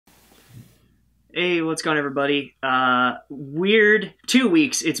Hey, what's going on, everybody? Weird 2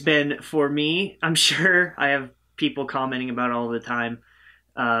 weeks it's been for me. I'm sure I have people commenting about it all the time,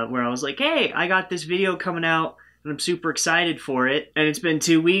 where I was like, hey, I got this video coming out and I'm super excited for it. And it's been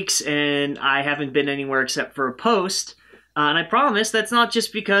 2 weeks and I haven't been anywhere except for a post. And I promise that's not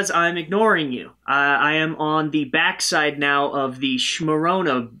just because I'm ignoring you. I am on the backside now of the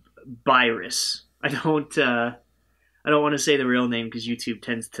Schmarona virus. I don't want to say the real name because YouTube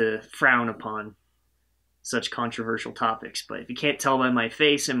tends to frown upon such controversial topics. But if you can't tell by my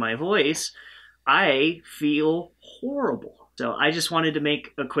face and my voice, I feel horrible. So I just wanted to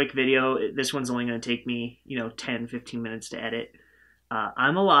make a quick video. This one's only going to take me, 10, 15 minutes to edit.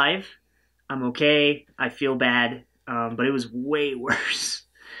 I'm alive. I'm okay. I feel bad. But it was way worse.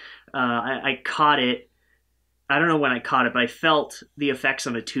 I caught it. I don't know when I caught it, but I felt the effects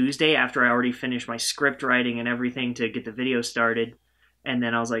on a Tuesday after I already finished my script writing and everything to get the video started. And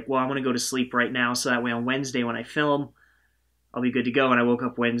then I was like, well, I'm going to go to sleep right now so that way on Wednesday when I film, I'll be good to go. And I woke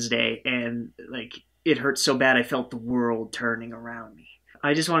up Wednesday and it hurt so bad I felt the world turning around me.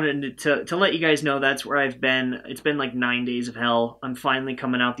 I just wanted to let you guys know that's where I've been. It's been like 9 days of hell. I'm finally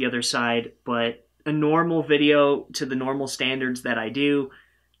coming out the other side, but a normal video to the normal standards that I do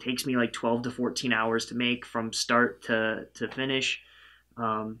takes me like 12 to 14 hours to make from start to finish.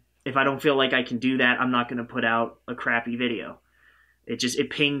 If I don't feel like I can do that, I'm not going to put out a crappy video. It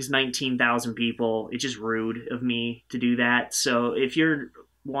pings 19,000 people. It's just rude of me to do that. So if you're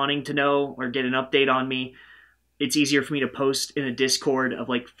wanting to know or get an update on me, it's easier for me to post in a Discord of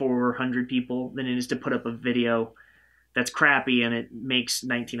like 400 people than it is to put up a video that's crappy and it makes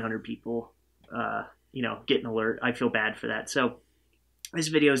 1,900 people, get an alert. I feel bad for that. So this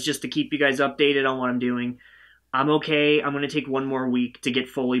video is just to keep you guys updated on what I'm doing. I'm okay. I'm going to take one more week to get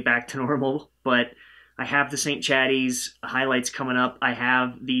fully back to normal, but I have the St. Chaddies highlights coming up. I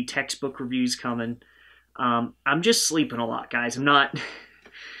have the textbook reviews coming. I'm just sleeping a lot, guys.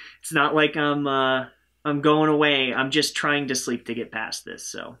 It's not like I'm going away. I'm just trying to sleep to get past this.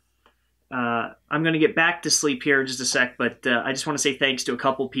 So I'm going to get back to sleep here in just a sec, but I just want to say thanks to a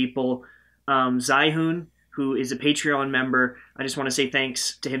couple people. Zyhoon, who is a Patreon member, I just want to say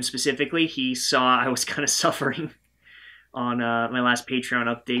thanks to him specifically. He saw I was kind of suffering on my last Patreon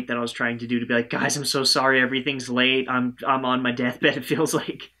update that I was trying to do to be like, guys, I'm so sorry, everything's late. I'm on my deathbed, it feels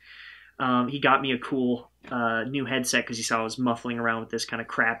like. He got me a cool new headset because he saw I was muffling around with this kind of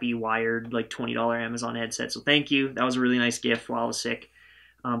crappy wired, like $20 Amazon headset. So thank you. That was a really nice gift while I was sick.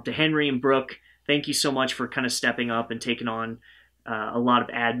 To Henry and Brooke, thank you so much for kind of stepping up and taking on a lot of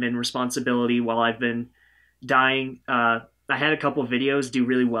admin responsibility while I've been dying. I had a couple of videos do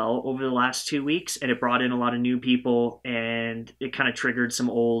really well over the last 2 weeks, and it brought in a lot of new people, and it kind of triggered some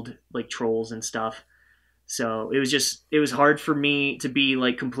old like trolls and stuff. So it was hard for me to be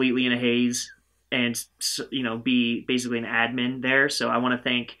like completely in a haze and be basically an admin there. So I want to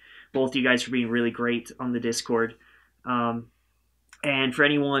thank both you guys for being really great on the Discord. And for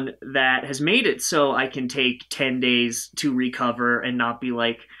anyone that has made it so I can take 10 days to recover and not be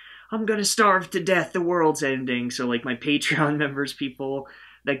like, I'm going to starve to death, the world's ending. So like my Patreon members, people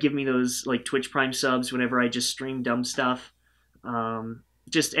that give me those like Twitch Prime subs whenever I just stream dumb stuff.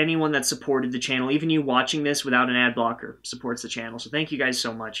 Just anyone that supported the channel, even you watching this without an ad blocker supports the channel. So thank you guys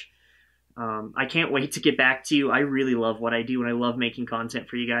so much. I can't wait to get back to you. I really love what I do and I love making content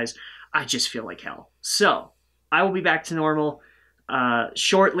for you guys. I just feel like hell. So I will be back to normal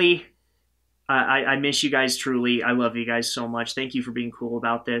shortly. I miss you guys truly. I love you guys so much. Thank you for being cool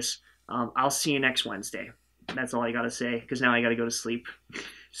about this. I'll see you next Wednesday. That's all I gotta say, because now I gotta go to sleep.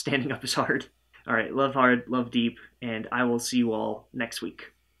 Standing up is hard. All right, love hard, love deep, and I will see you all next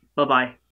week. Bye-bye.